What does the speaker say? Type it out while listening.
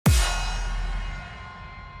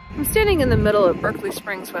I'm standing in the middle of Berkeley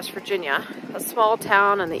Springs, West Virginia, a small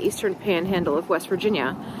town on the eastern panhandle of West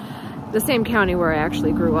Virginia, the same county where I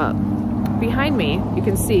actually grew up. Behind me, you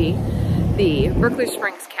can see the Berkeley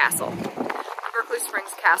Springs Castle. The Berkeley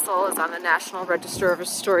Springs Castle is on the National Register of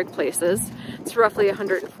Historic Places. It's roughly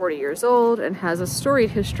 140 years old and has a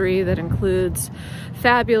storied history that includes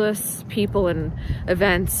fabulous people and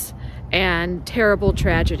events and terrible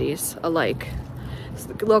tragedies alike.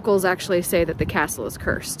 Locals actually say that the castle is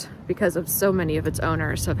cursed because of so many of its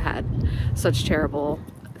owners have had such terrible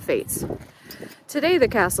fates. Today the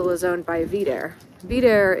castle is owned by VDARE.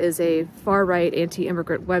 VDARE is a far-right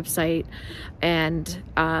anti-immigrant website and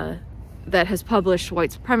that has published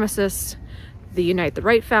white supremacists, the Unite the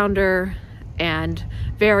Right founder, and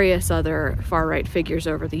various other far-right figures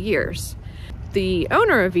over the years. The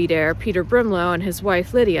owner of VDARE, Peter Brimlow, and his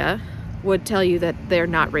wife Lydia would tell you that they're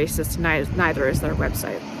not racist, neither is their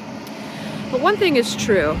website. But one thing is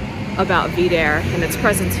true about VDARE and its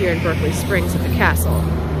presence here in Berkeley Springs at the castle.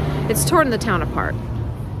 It's torn the town apart.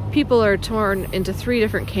 People are torn into 3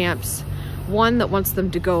 different camps. One that wants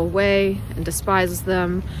them to go away and despises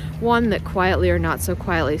them, one that quietly or not so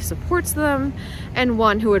quietly supports them, and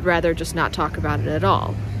one who would rather just not talk about it at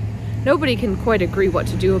all. Nobody can quite agree what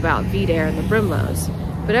to do about VDARE and the Brimlows,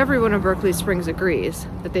 but everyone in Berkeley Springs agrees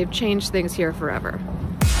that they've changed things here forever.